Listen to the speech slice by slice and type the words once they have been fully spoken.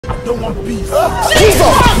don't want peace.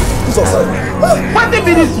 Jesus! Jesus! What if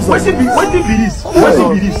it is? What if it is? What if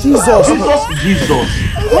it is? Jesus! Jesus!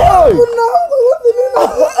 Hey!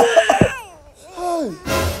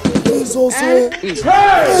 Jesus! Hey!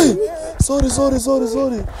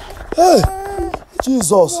 Sorry. Hey!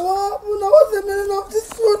 Jesus! What's the meaning of this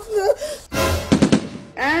one?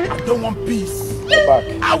 I don't want peace. Go back.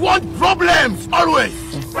 I want problems always.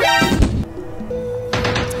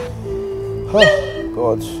 Oh,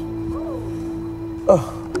 God.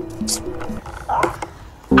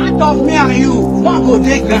 Out of me and you, one go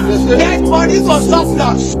take ground. Dead bodies for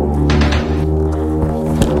surplus.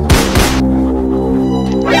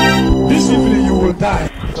 This evening you will die.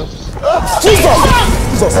 Jesus!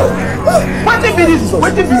 What if it is?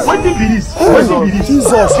 What if it is?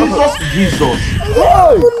 Jesus!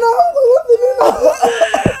 Hey!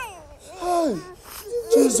 Hey!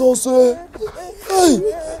 Jesus! Hey!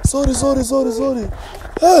 Sorry.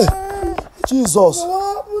 Hey! Jesus!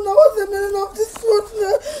 What's the meaning of this one?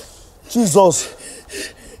 Jesus!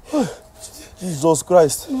 Jesus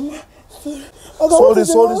Christ!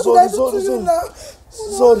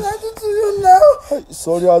 Sorry.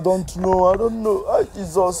 Sorry, I don't know. Hey,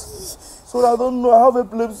 Jesus. Sorry, I don't know. I have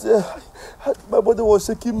epilepsy. My body was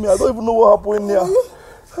shaking me. I don't even know what happened here.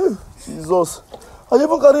 Hey, Jesus. I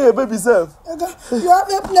even carry a baby self. You have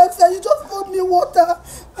epilepsy. You just poured me water.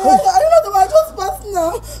 I don't know why I just passed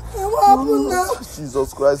now. What happened now?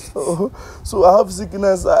 Jesus Christ. So I have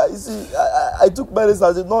sickness. I took medicine.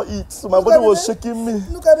 I did not eat. So my body was shaking me.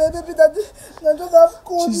 Look at the baby that I just have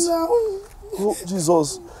cold now. Oh,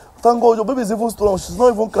 Jesus. Thank God your baby is even strong. She's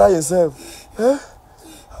not even crying herself. Eh?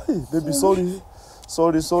 Hey, baby, sorry.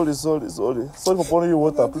 Sorry for pouring you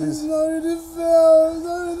water, please. It's not really fair.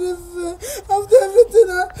 After everything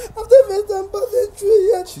I'm passing through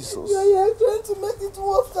here, Jesus. you're trying to make it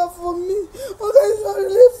worse for me. Okay, it's not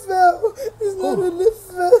really fair. It's not really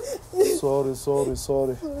fair.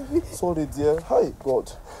 Sorry, dear. Hi,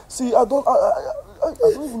 God. See, I don't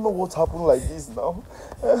even know what happened like this now.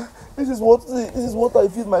 This is what I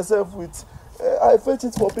feed myself with. I fetch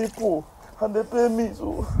it for people. And they pay me,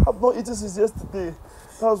 so I've not eaten since yesterday.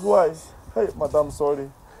 That's why. Hey, madam, sorry.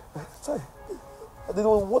 I didn't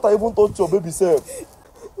know what I even touched your baby self.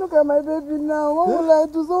 Look at my baby now. What will I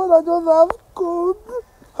do? Someone that just have cold.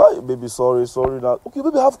 Hi, baby, sorry now. Okay,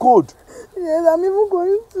 baby, have cold. Yes, I'm even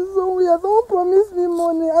going to somewhere. Someone promised me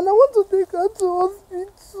money and I want to take her to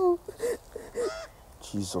hospital.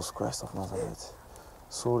 Jesus Christ of Nazareth.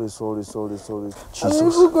 Sorry. Jesus. I'm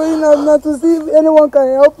even going out now to see if anyone can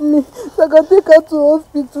help me. So I can take her to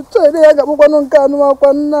hospital.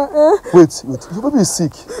 Wait. Your baby is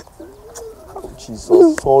sick. Jesus,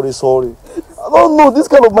 sorry. I don't know this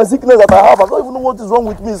kind of my sickness that I have. I don't even know what is wrong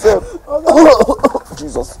with me, sir.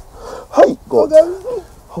 Jesus. Hi, God.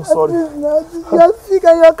 Oh, sorry. You're sick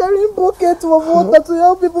and you're carrying buckets of water to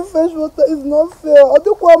help people fetch water. It's not fair.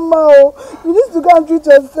 You need to go and treat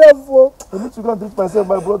yourself. I need to go and treat myself,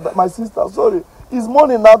 my brother, my sister. Sorry. It's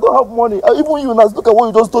money now. I don't have money. Even you now, look at what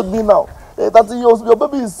you just told me now. That your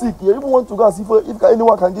baby is sick. You even want to go and see if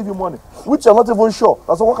anyone can give you money, which you're not even sure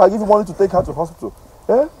that someone can give you money to take her to hospital.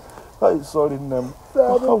 Eh? Sorry, Nem.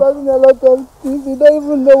 I've been passing a lot of things. You don't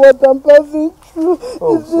even know what I'm passing through.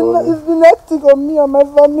 It's been hectic on me and my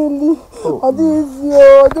family.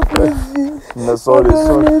 No, sorry.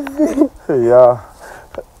 Yeah.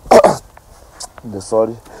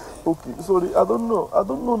 Sorry. Okay, sorry. I don't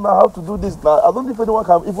know now how to do this now. I don't know if anyone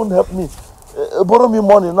can even help me. Borrow me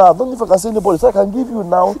money now. I don't know if I can see anybody, so I can give you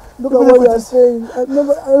now. Look at what you are saying.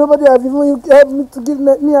 Nobody has even helped me to give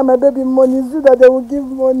me and my baby money. It's you that they will give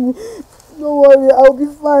money. Don't worry, I'll be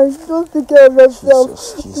fine. Just take care of yourself.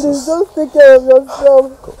 Jesus. Please, just take care of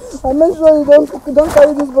yourself. And make sure you don't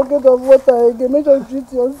carry this bucket of water again. Make sure you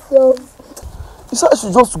treat yourself. You said I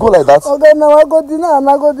should just go like that? Okay, now I go dinner and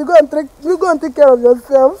I go and take care of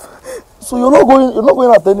yourself. So you're not going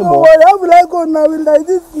out anymore? Don't worry, how will I go now? Like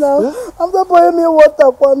this now? After pouring me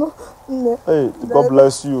water, Hey, God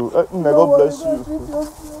bless you. God bless you.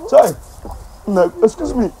 Chai,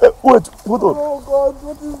 excuse me. Wait, hold on. Oh God,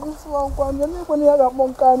 what is this one?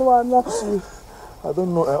 See, I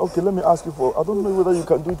don't know. Okay, let me ask you I don't know whether you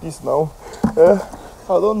can do this now. I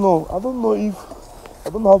don't know. I don't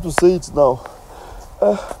know how to say it now.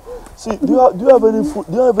 See, do you have any food?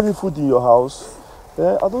 Do you have any food in your house?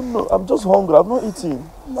 I don't know. I'm just hungry. I'm not eating.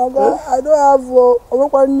 I don't have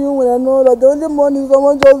new when I know that the only money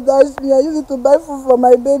someone just dashed me. I use it to buy food for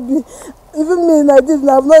my baby. Even me like this,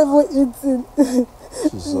 I've not even eaten.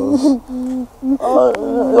 Jesus.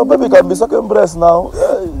 Your baby can be sucking breast now.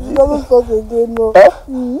 She doesn't suck again, no.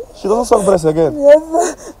 She doesn't suck breast again?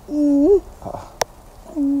 Yes.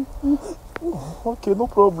 Okay, no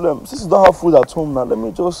problem. Since you don't have food at home now, let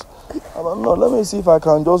me just, I don't know, let me see if I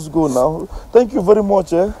can just go now. Thank you very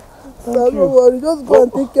much, eh? Thank you. Don't worry, just go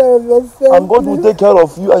and take care of yourself. And God will take care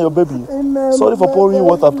of you and your baby. Amen. Sorry for pouring you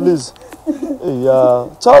water, please. Hey, yeah.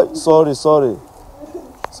 Sorry.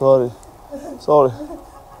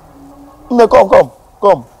 No,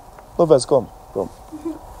 come. No verse, come.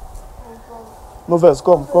 No verse,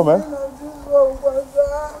 come, eh?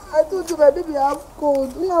 I told you my baby have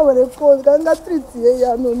cold. You know when they cold, can I treat you?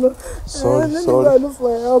 Yeah, no. Sorry. Let me go and look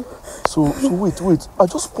for help. So wait. I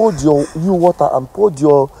just poured you water and poured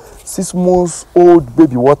your 6 months old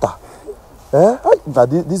baby water. Eh? Now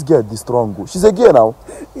this girl is strong. She's a girl now.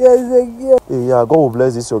 Yeah, she's a girl. Hey, yeah, God will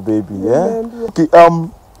bless this your baby. Yeah. Yeah. Okay.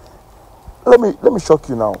 Let me shock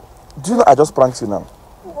you now. Do you know I just pranked you now?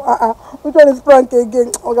 Which one is prank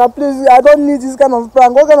again? Okay, please, I don't need this kind of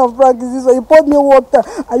prank. What kind of prank is this? So you poured me water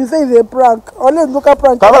and you say it's a prank. Only look at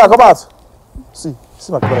prank. Camera, come out. See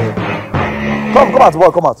my camera here. Come out, boy,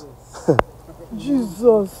 come out.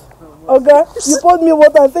 Jesus. Okay, you poured me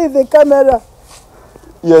water and say it's a camera.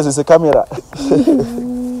 Yes, it's a camera.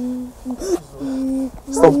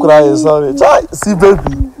 Stop crying, sorry. See,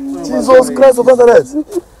 baby. Jesus Christ of Nazareth.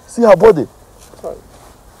 See her body.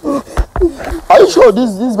 Are you sure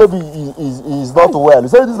this baby is not well? You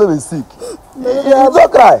said this baby is sick.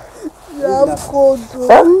 Don't cry. You have cold.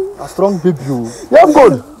 A strong baby. You have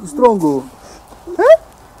cold. Strong.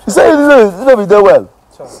 You said this baby is not well.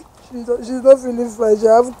 She's not feeling fine. She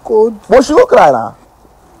have cold. But she don't cry now.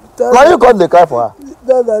 Now you can't cry for her.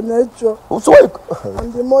 That's the nature. So why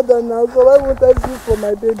I'm the mother now, so why won't I feel for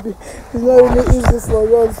my baby? It's not really easy for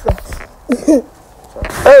us.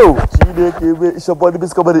 It's your body,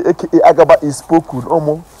 aka Agaba is spoken.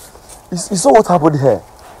 You saw what happened here.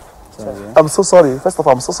 Sorry. I'm so sorry. First of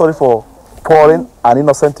all, I'm so sorry for pouring an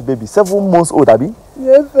innocent baby. 7 months old, Abby?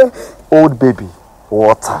 Yes, sir. Old baby,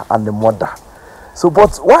 water, and the mother. So,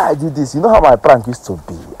 but why I did this, you know how my prank used to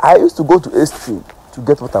be. I used to go to extreme to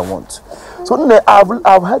get what I want. So,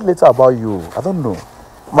 I've heard later about you. I don't know.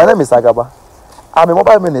 My name is Agaba. I'm a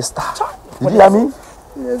mobile minister. Did you hear me?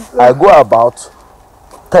 Yes, sir. I go about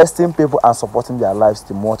testing people and supporting their lives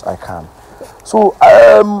the much I can. So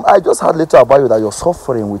I just heard later about you that you're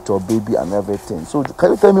suffering with your baby and everything. So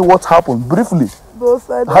can you tell me what happened briefly? Boss,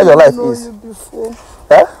 I don't how your life know is? You before.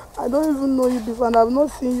 Eh? I don't even know you before, and I've not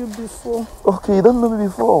seen you before. Okay, you don't know me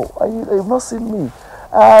before. You've not seen me.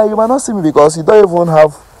 You might not see me because you don't even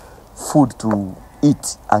have food to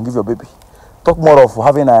eat and give your baby. Talk more of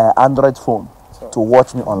having an Android phone to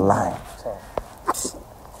watch me online.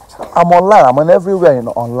 I'm online. I'm on everywhere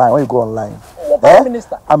online. When you go online,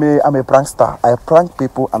 I'm a prankster. I prank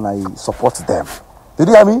people and I support them. Did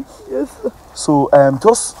you hear me? Yes, sir. So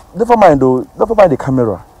just never mind the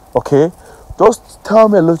camera. Okay, just tell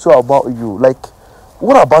me a little about you. Like,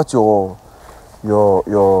 what about your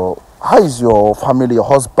how is your family, your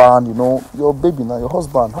husband? You know, your baby now, your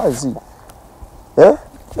husband. How is he? Yeah.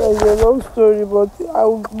 It's a long story, but I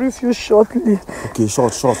will brief you shortly. Okay,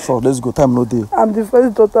 short. Let's go. Time no day. I'm the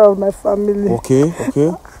first daughter of my family. Okay.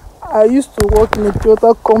 I used to work in a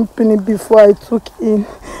Toyota company before I took in.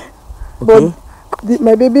 Okay. But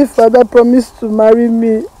my baby father promised to marry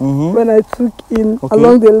me when I took in. Okay.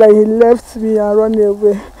 Along the line, he left me and ran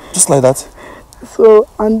away. Just like that? So,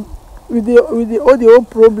 and with all the old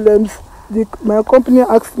problems, my company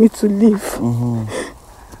asked me to leave.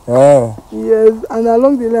 Yeah. Yes, and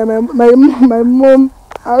along the line, my mom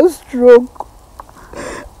has stroke.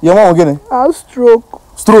 Your mom again? Has stroke.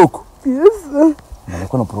 Stroke? Yes. No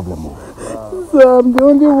kind of problem. So I'm the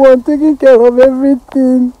only one taking care of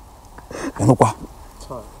everything.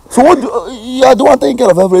 So what you are the one taking care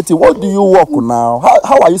of everything. What do you work now?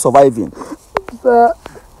 How are you surviving? Sir,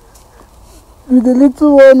 with the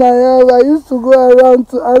little one I have, I used to go around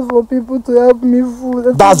to ask for people to help me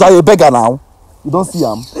food. That's why you're a beggar now. You don't see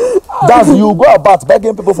him. That's you go about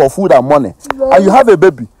begging people for food and money. And you have a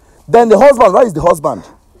baby. Then the husband, where is the husband?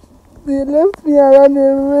 They left me and ran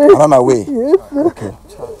away. Ran away? Yes, sir. Okay.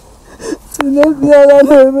 They left me and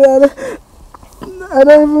ran away. I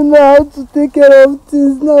don't even know how to take care of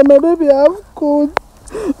things now. My baby have cold.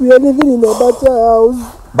 We are living in a batcher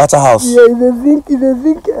house. Batcher house? Yeah, it's a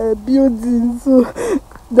zinc building. So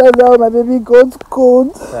that's how my baby got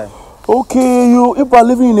cold. Okay, you are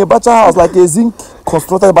living in a batcher house, like a zinc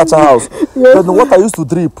constructed batcher house. Yes. Then the water used to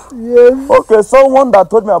drip. Yes. Okay, someone that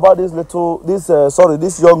told me about this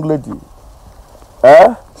young lady,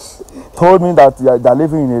 told me that they're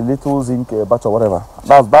living in a little zinc batch or whatever.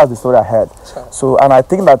 That's the story I heard. So, and I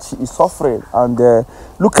think that she is suffering. And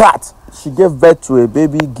look at, she gave birth to a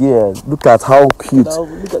baby girl. Look at how cute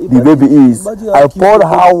the baby is. I poured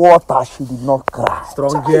her water, she did not cry.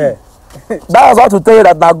 Strong girl. That's how to tell you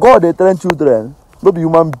that now God they train children, not be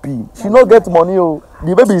human being. She not get money. Oh.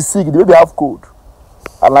 The baby is sick, the baby have cold.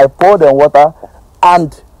 And I poured them water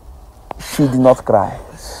and she did not cry.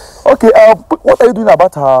 Okay, what are you doing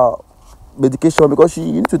about her medication? Because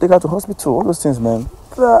you need to take her to hospital, all those things, man.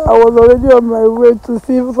 Sir, I was already on my way to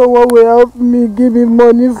see if someone will help me, give me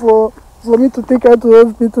money for me to take her to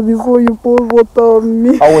hospital before you pour water on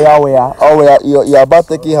me. Oh yeah. You're about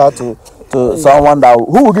taking her to someone that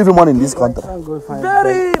who will give you money in this country?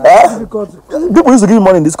 Very difficult. People used to give you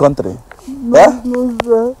money in this country. No,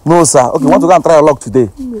 sir. No, sir. Okay, you want to go and try your luck today?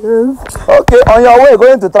 Yes. Okay, on your way,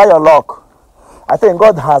 going to try your luck. I think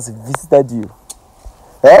God has visited you.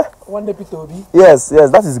 One day, P2B. Yes,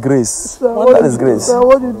 that is grace. Sir, that is grace. Sir,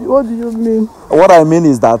 what do you mean? What I mean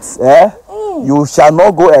is that you shall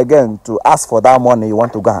not go again to ask for that money you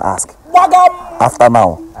want to go and ask. After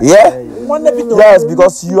now. Yeah? Yes,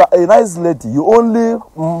 because you are a nice lady. You only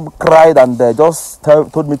cried and just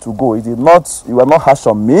told me to go. You were not harsh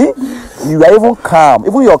on me. You were even calm.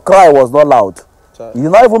 Even your cry was not loud. You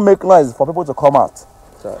did not even make noise for people to come out.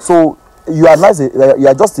 So you are nice. You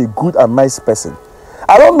are just a good and nice person.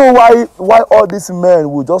 I don't know why all these men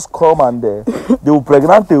will just come and they will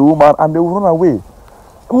pregnant a woman and they will run away.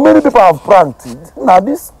 Many people have pranked. Now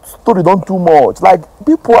this story don't too much. Like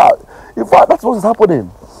people are, in fact, that's what is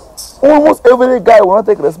happening. Almost every guy will not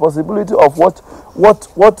take responsibility of what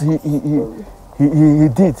he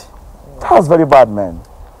did. That's very bad, man.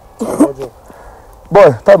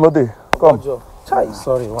 Boy, time no day. Come. Sorry,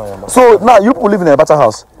 so now you people live in a better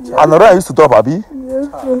house. And the rent used to drop, Abi. Yes,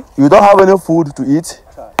 you don't have any food to eat.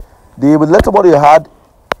 The little body you had,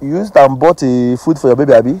 you used and bought a food for your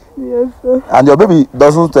baby, Abi. Yes, sir. And your baby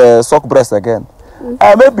doesn't suck breast again.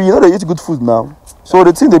 Maybe you know they eat good food now. So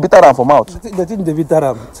the thing they bitter them from out. The thing they bitter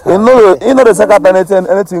them. You know they suck at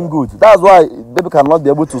anything good. That's why baby cannot be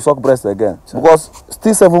able to suck breast again. Because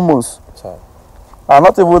still 7 months. And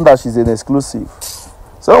not even that she's an exclusive.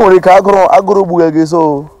 So when we can go,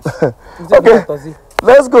 so okay.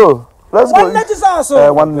 Let's go. One net is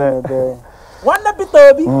also. One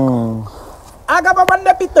P2B. Agaba one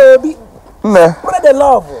net P2B. What they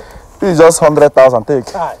love? This is just 100,000. Take.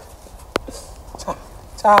 Chai.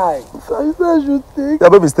 I should take. Your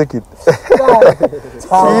baby's take it.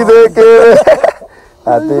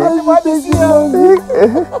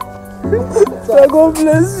 God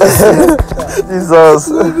bless you. Jesus.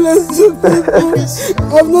 God bless you, people.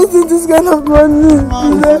 I've not seen this kind of money.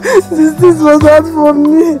 This was hard for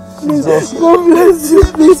me. Jesus. God bless you,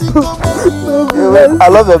 people. I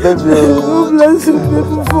love your baby. God bless you,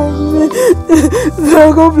 people, for me.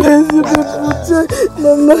 God bless you, people.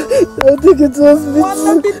 Mama, I think it was me.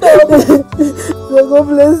 God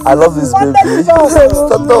bless you. I love this baby.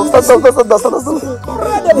 Stop.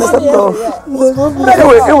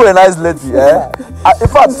 You were a nice lady, in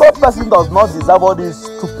fact, such person does not deserve all these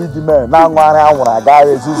stupid men.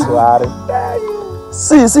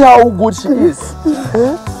 See how good she is.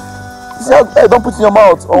 See how, hey, don't put in your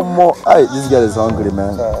mouth. Oh, more. Hey, this girl is hungry,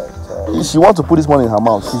 man. If she wants to put this money in her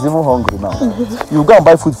mouth, she's even hungry now. You go and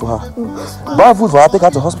buy food for her. Buy food for her, take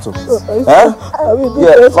her to hospital. Yeah,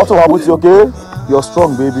 nothing will happen to you, okay? You're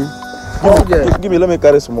strong, baby. Give me, let me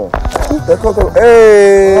carry some more.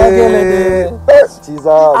 Hey! Jesus.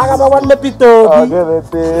 Agaba one P2B.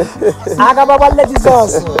 Agaba one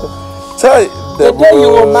Jesus. The day you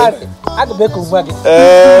will marry, I go back to work.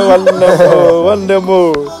 One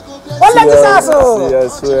more. One Jesus.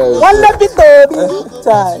 Yes. One P2B.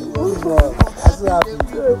 Chai.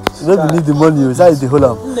 You don't need the money, you say the whole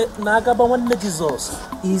arm. Agaba one Jesus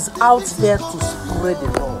is out there to spread the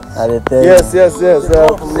law. Yes.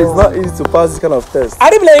 It's not easy to pass this kind of test.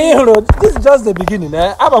 This is just the beginning,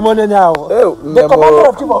 I'm a money now. The commander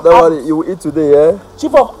of Chief of Arms. You will eat today,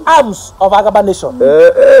 Chief of Arms of Agaba Nation.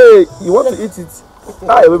 Hey, you want to eat it?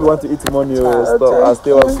 I really want to eat money or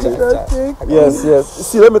stay on street. Yes.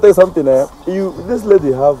 See, let me tell you something. This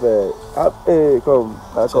lady have come.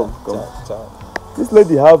 This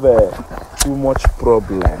lady have too much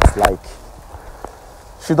problems. Like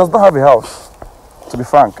she does not have a house. To be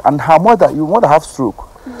frank, and her mother have stroke.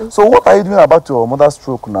 So what are you doing about your mother's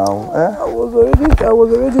stroke now? I was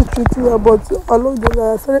already treating her, but along the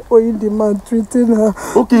line I started owing the man treating her.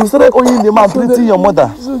 Okay, you started owing the man treating your mother.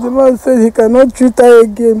 So the man said he cannot treat her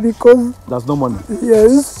again because there's no money.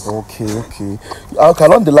 Yes. Okay.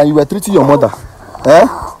 Along the line you were treating your mother,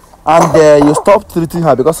 and you stopped treating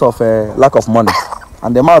her because of lack of money.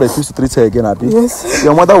 And the man refused to treat her again, Abi. Yes.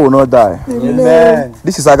 Your mother will not die. Amen.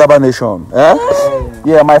 This is Agaba Nation.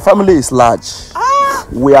 Yeah, my family is large.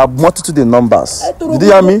 We are multitude in numbers. Did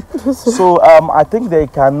you hear me? So I think they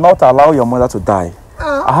cannot allow your mother to die.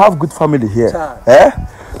 I have good family here. Eh?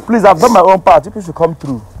 Please, I've done my own part. People should come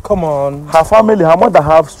through. Come on. Her family, her mother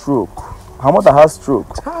has stroke. Her mother has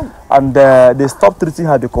stroke. And they stopped treating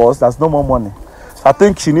her because there's no more money. So I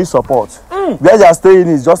think she needs support. Where they are staying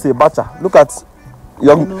is just a bacha. Look at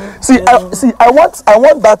young. I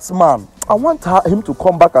want that man. I want him to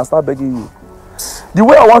come back and start begging you. The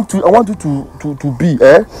way I want you to be,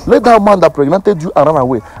 let that man that pregnanted you and run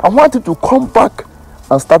away. I want you to come back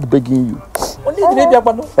and start begging you. I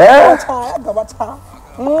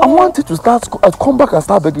want you to come back and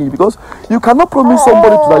start begging you, because you cannot promise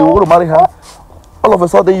somebody that you want to marry her. All of a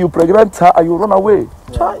sudden you pregnant her and you run away.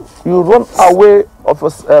 You run away of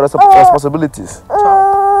your responsibilities.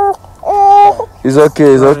 It's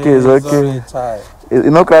okay. You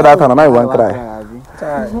don't cry that time and I won't cry.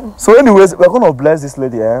 So anyways, we're going to bless this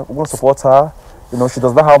lady. We're going to support her. You know, she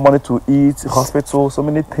does not have money to eat, hospital, so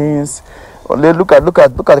many things. Look at the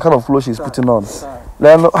kind of flow she's putting on.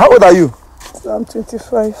 How old are you? I'm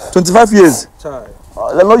 25. 25 years?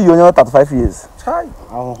 You only 35 years.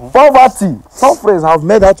 Poverty. Some friends have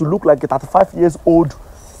made her to look like a 35 years old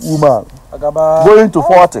woman. Going to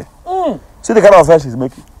 40. See the kind of affairs she's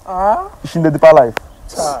making. She's in the deeper life.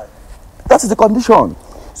 That is the condition.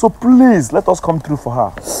 So please, let us come through for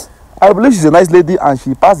her. I believe she's a nice lady and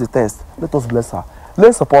she passed the test. Let us bless her.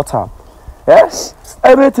 Let's support her. Yes?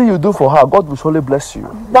 Everything you do for her, God will surely bless you.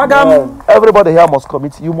 Everybody here must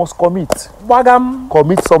commit. You must commit.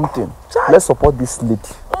 Commit something. Let's support this lady.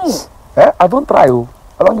 I don't try. I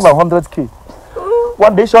don't give her 100K.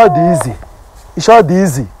 One day, sure easy. It's sure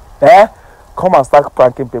easy. Come and start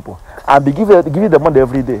pranking people. And be give you the money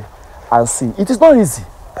every day. And see. It is not easy.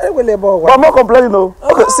 But I'm not complaining, though.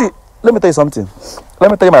 Okay, see. Let me tell you something. Let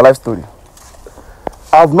me tell you my life story.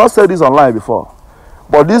 I've not said this online before.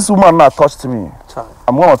 But this woman now touched me.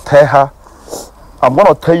 I'm going to tell her. I'm going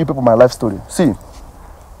to tell you people my life story. See.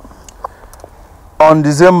 On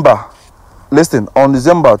December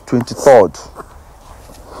 23rd,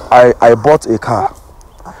 I bought a car.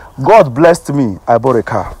 God blessed me. I bought a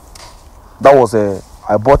car.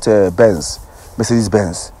 I bought a Benz, Mercedes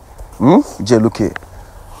Benz. JLK.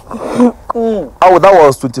 That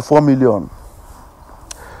was 24 million.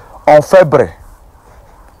 On February,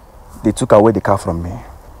 they took away the car from me.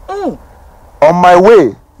 On my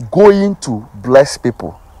way going to bless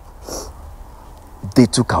people, they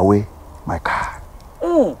took away my car.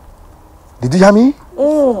 Did you hear me?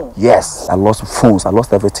 Yes, I lost phones, I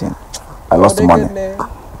lost everything. I lost money.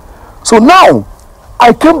 So now,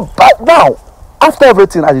 I came back now. After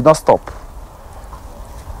everything, I did not stop.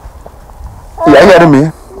 You are hearing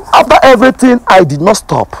me? After everything, I did not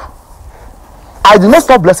stop. I did not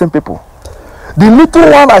stop blessing people. The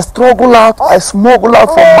little one I struggle out, I smuggle out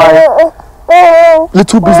from my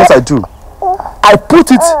little business I do. I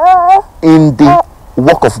put it in the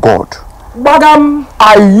work of God.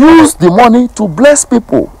 I use the money to bless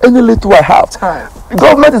people. Any little I have. The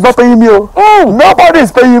government is not paying me. Nobody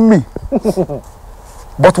is paying me.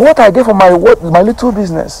 But what I get from my little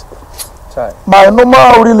business, my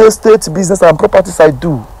normal real estate business and properties I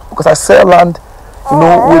do, because I sell land, we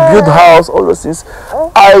build house, all those things.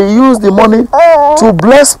 I use the money to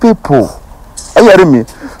bless people. Are you hearing me?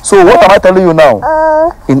 So what am I telling you now?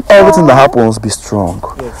 In everything that happens, be strong.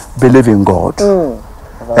 Believe in God.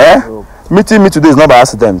 Meeting me today is not by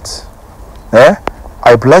accident.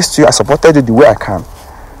 I blessed you, I supported you the way I can.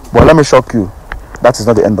 But let me shock you, that is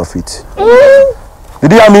not the end of it.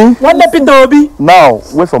 Did you hear me? Now,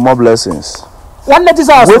 wait for more blessings.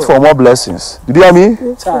 Wait for more blessings. Did you hear me?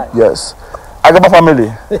 Yes. Agaba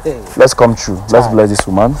family, let's come through. Let's bless this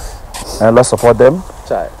woman and let's support them.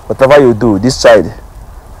 Whatever you do, this child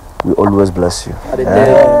will always bless you.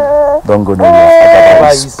 Don't go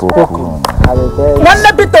nowhere.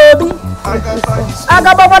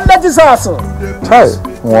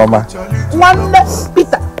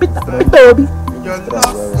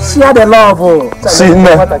 Share the love. See,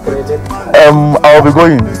 I'll be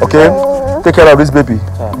going, okay? Take care of this baby.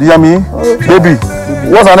 Do you hear me? Baby,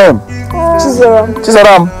 what's her name?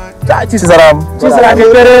 Chizaram.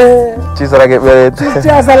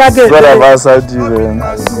 God have answered you, man.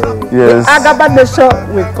 Yes.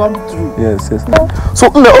 Will come through. Yes. So,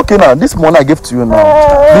 okay, now, this money I give to you now,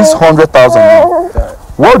 this 100,000,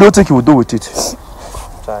 what do you think you will do with it?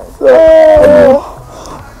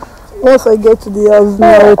 Once I get to the house now,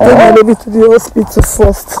 I will take my baby to the hospital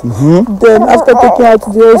first. Then after taking her to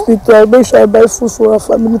the hospital, I make sure I buy food for her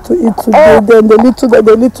family to eat today. Then the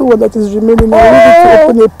little one that is remaining, I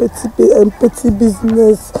will need to open a petty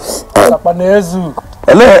business.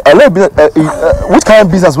 Which kind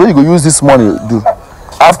of business will you go use this money do?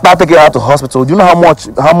 After taking her to hospital, do you know how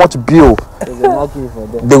much bill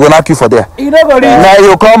they go knock you for there? Now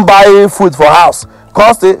you come buy food for house.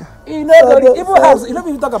 Cost it. Even house, you don't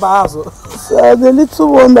even talk about house. So the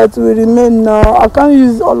little one that will remain now, I can't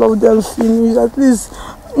use all of them finish. At least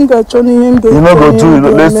you no go do.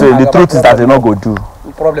 Listen, the truth is that you no go do.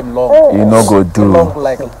 Problem long. You no go do. Long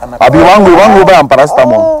like I be one go buy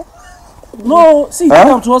paracetamol. No, see, take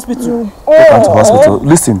him to hospital. Take him to hospital.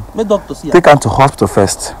 Listen, make doctor see. Take him to hospital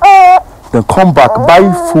first. Then come back, buy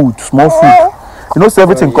food, small food. You know, so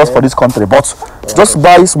everything costs for this country, but just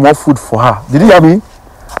buy small food for her. Did you hear me?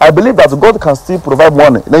 I believe that God can still provide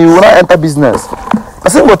money. Then you will not enter business. I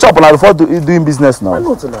think we'll chop now before doing business now.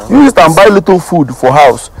 You just buy little food for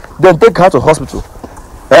house, then take her to hospital.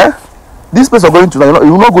 Eh? This place you're going to now,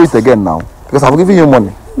 you will not go it again now because I'm giving you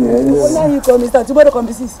money. Yes. Now you come, Mr. Tomorrow come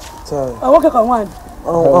this. Sorry. I work on one.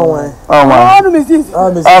 Mrs.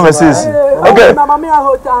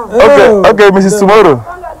 Okay, Mrs. Tomorrow.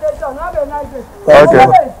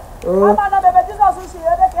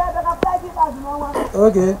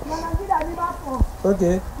 Okay.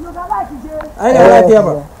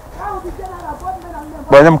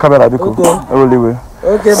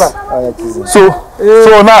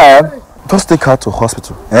 So now, just take her to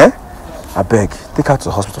hospital. I beg, take her to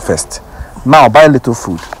the hospital first. Now buy a little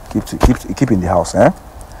food. Keep in the house.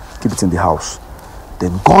 Keep it in the house.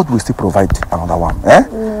 Then God will still provide another one.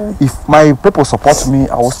 If my people support me,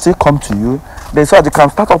 I will still come to you. Then so that you can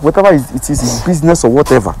start up whatever it is in business or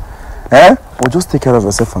whatever. But just take care of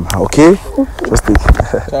yourself and her, okay? Just take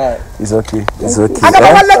care. It's okay. It's okay. I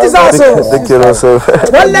got one let this also. Take care of yourself.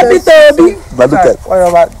 One let it be. But look at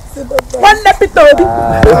one let it be.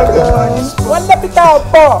 One let it out.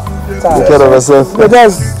 Take care of yourself.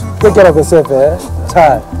 Just take care of yourself,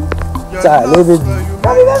 Child, leave it.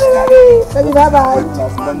 Baby, bye-bye.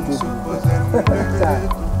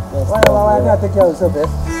 Why not take care of yourself,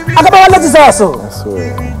 I got one let this also.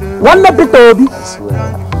 One let it be.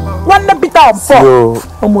 One let it out.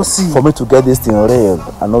 Almost see. For me to get this thing real,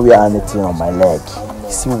 I know we are anything on my leg.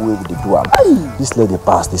 See where they do. This lady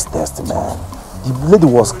passed this test, man. The lady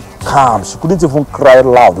was calm. She couldn't even cry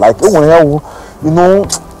loud. Like, you know,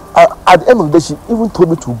 at the end of the day, she even told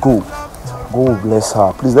me to go. God bless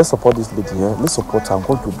her. Please, let's support this lady here. Let's support her.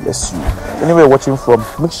 God will bless you. Anywhere watching from,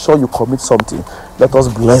 make sure you commit something. Let us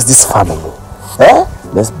bless this family.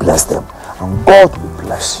 Let's bless them. And God will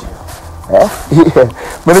bless you.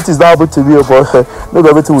 Many things not able to be, but not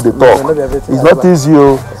everything with the talk. It's not easy.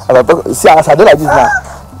 And I talk, see, as I do like this now,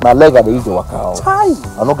 my leg I use the work out. I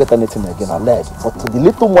don't get anything again. I leg, but the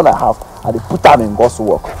little one I have, I put them in God's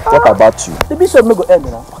work. What about you? The bishop may go end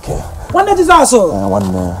now. Okay. One that is also.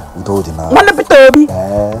 One we told you now. One that Toby.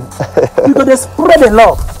 You go to spread the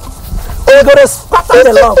love. We go to scatter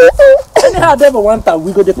the love. Anyhow, they ever want that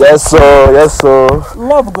we go to. Yes, sir. Yes, sir.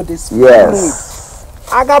 Love go to spread. Yes.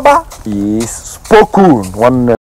 Agaba is spoken. One.